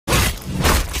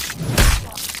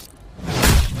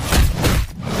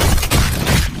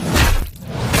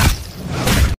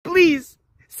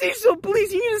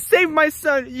save my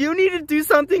son. You need to do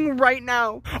something right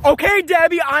now. Okay,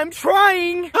 Debbie, I'm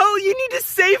trying. Oh, you need to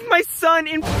save my son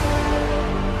in...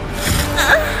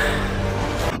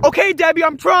 Okay, Debbie,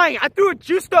 I'm trying. I threw a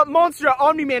juiced up monster at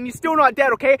Omni-Man. He's still not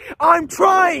dead, okay? I'm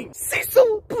trying.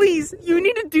 Cecil, please, you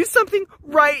need to do something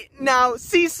right now.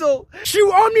 Cecil,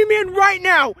 shoot Omni-Man right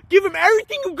now. Give him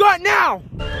everything you got now.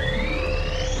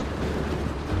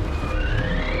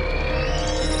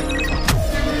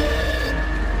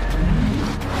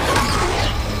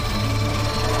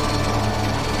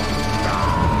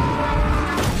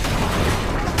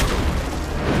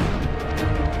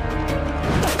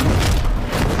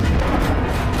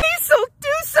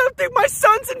 My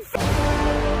son's in...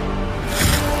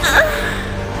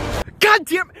 God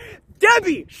damn...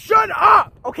 Debbie, shut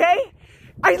up, okay?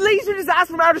 I lasered his ass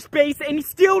from outer space and he's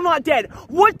still not dead.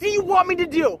 What do you want me to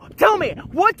do? Tell me,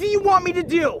 what do you want me to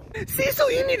do?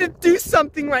 Cecil, you need to do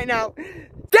something right now.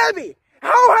 Debbie,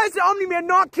 how has the Omni-Man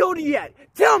not killed you yet?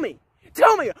 Tell me.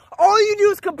 Tell me. All you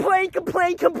do is complain.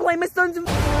 My son's in...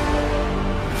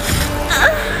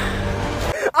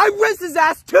 I rinsed his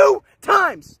ass 2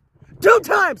 times. 2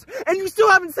 times! And you still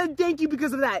haven't said thank you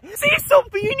because of that. Cecil,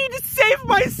 you need to save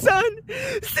my son!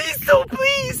 Cecil,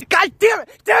 please! God damn it!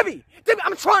 Debbie,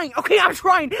 I'm trying, okay? I'm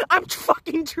trying. I'm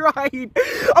fucking trying.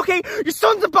 Okay, your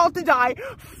son's about to die.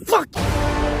 Fuck.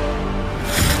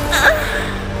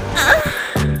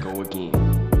 Go again.